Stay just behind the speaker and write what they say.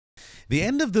The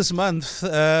end of this month,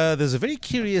 there's a very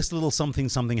curious little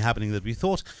something happening that we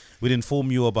thought we'd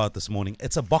inform you about this morning.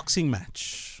 It's a boxing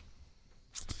match.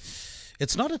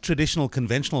 It's not a traditional,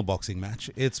 conventional boxing match.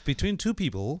 It's between two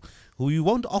people who you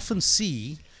won't often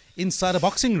see inside a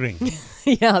boxing ring.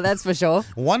 Yeah, that's for sure.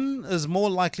 One is more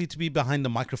likely to be behind a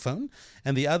microphone,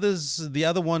 and the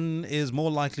other one is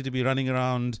more likely to be running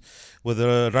around with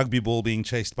a rugby ball being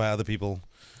chased by other people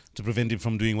to prevent him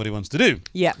from doing what he wants to do.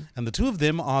 Yeah. And the two of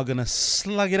them are going to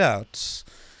slug it out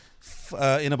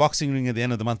in a boxing ring at the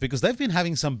end of the month because they've been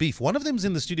having some beef. One of them's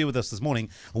in the studio with us this morning.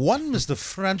 One, Mr.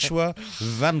 Francois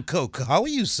van Coke. How are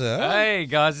you, sir? Hey,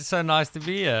 guys. It's so nice to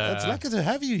be here. It's lucky to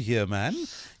have you here, man.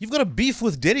 You've got a beef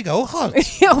with Derick Hougaard.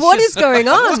 What is going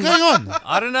on? What's going on?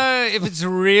 I don't know if it's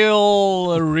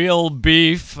real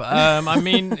beef. I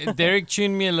mean, Derick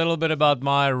tuned me a little bit about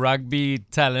my rugby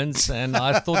talents, and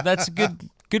I thought that's a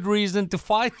good reason to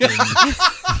fight him.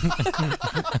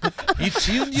 He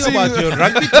tuned you about your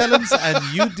rugby talents and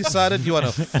you decided you want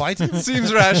to fight him?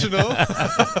 Seems rational.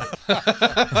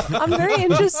 I'm very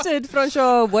interested,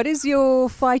 Francois. What is your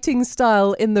fighting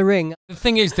style in the ring? The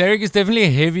thing is, Derick is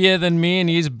definitely heavier than me and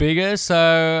he's bigger,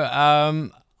 so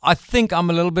I think I'm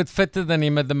a little bit fitter than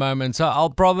him at the moment. So I'll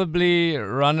probably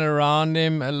run around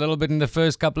him a little bit in the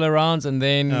first couple of rounds, and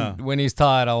then when he's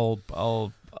tired,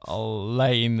 I'll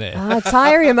lay in there.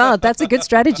 Tire him out. That's a good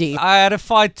strategy. I had a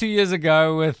fight 2 years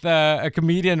ago with a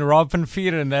comedian, Rob van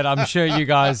Vieren, that I'm sure you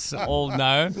guys all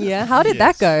know. Yeah, how did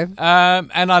that go?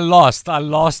 And I lost. I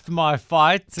lost my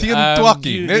fight. Yeah,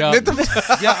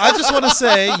 I just want to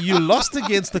say you lost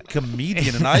against a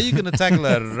comedian, and now you're going to tackle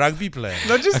a rugby player.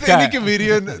 Not just any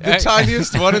comedian, the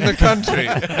tiniest one in the country.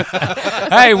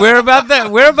 Hey, we're about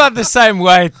the same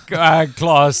weight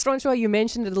class. Francois, you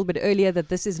mentioned a little bit earlier that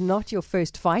this is not your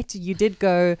first fight. You did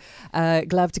go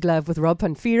glove to glove with Rob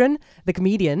van Vieren, the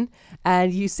comedian,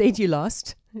 and you said you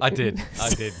lost. I did.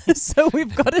 So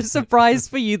we've got a surprise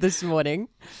for you this morning.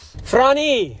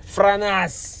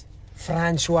 Franas,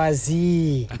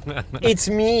 Francoisie. It's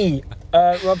me,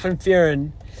 Rob van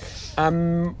Vieren.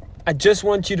 I just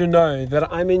want you to know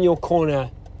that I'm in your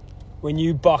corner when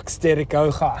you box Derick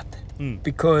Hougaard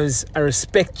because I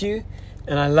respect you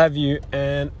and I love you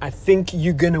and I think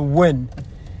you're going to win.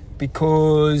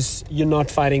 Because you're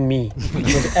not fighting me.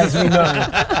 Because as we know,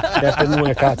 that didn't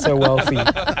work out so well for you.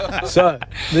 So,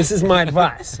 this is my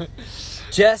advice.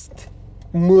 Just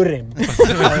mur him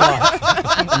a lot.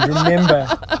 And remember,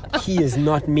 he is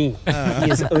not me. He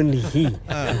is only he.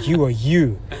 And you are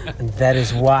you. And that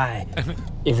is why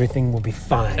everything will be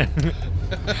fine.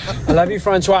 I love you,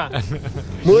 Francois.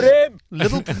 Mur him!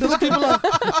 Little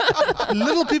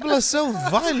people are so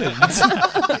violent.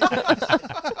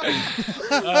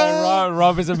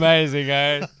 Rob is amazing,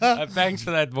 eh? Thanks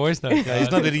for that voice note. Yeah, he's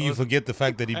not letting you forget the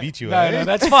fact that he beat you. No,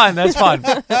 that's fine.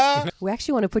 We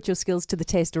actually want to put your skills to the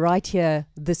test right here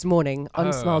this morning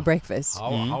on Smile Breakfast.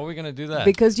 How are we going to do that?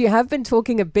 Because you have been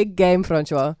talking a big game,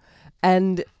 Francois.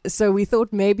 And so we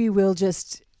thought maybe we'll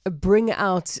just bring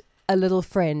out a little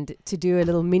friend to do a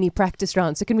little mini practice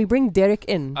round. So can we bring Derick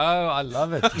in? Oh, I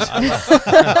love it.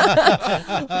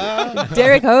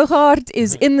 Derick Hougaard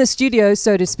is in the studio,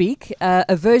 so to speak.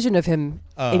 A version of him,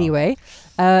 anyway.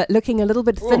 Looking a little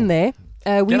bit thin there.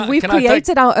 We've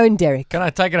created our own Derick. Can I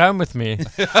take it home with me?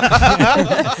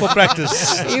 For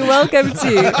practice. You're welcome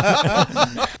to.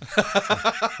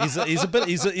 He's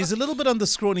a little bit on the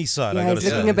scrawny side. Yeah, I gotta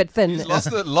he's looking say. a bit thin. He's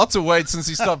lost lots of weight since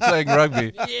he stopped playing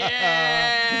rugby.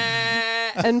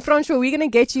 And Francois, we're going to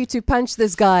get you to punch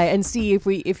this guy and see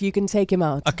if you can take him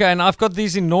out. Okay, and I've got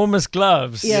these enormous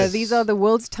gloves. Yeah, these are the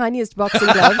world's tiniest boxing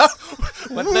gloves.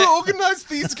 Who organised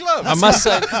these gloves? I must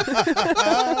say,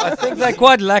 I think they're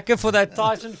quite lacquer for that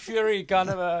Tyson Fury kind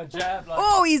of a jab. Like.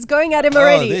 Oh, he's going at him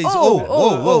already.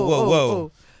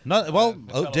 Whoa.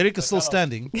 Derick is still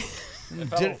standing.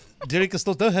 Derick is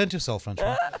still... Don't hurt yourself,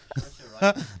 Francois.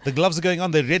 The gloves are going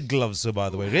on. They're red gloves, by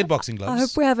the way. Red boxing gloves. I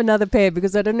hope we have another pair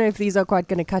because I don't know if these are quite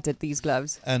going to cut it, these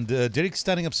gloves. And Derick's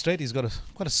standing up straight. He's got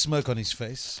quite a smirk on his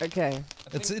face. Okay.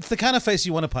 It's the kind of face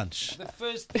you want to punch. The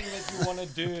first thing that you want to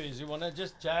do is you want to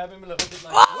just jab him a little bit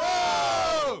like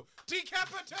Whoa!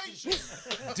 Decapitation!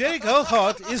 Derick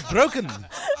Hougaard is broken.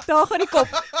 Daar gaan die kop.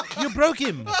 You broke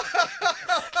him. The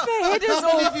head is I can't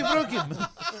off. believe you broke him.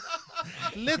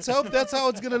 Let's hope that's how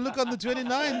it's going to look on the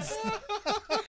 29th.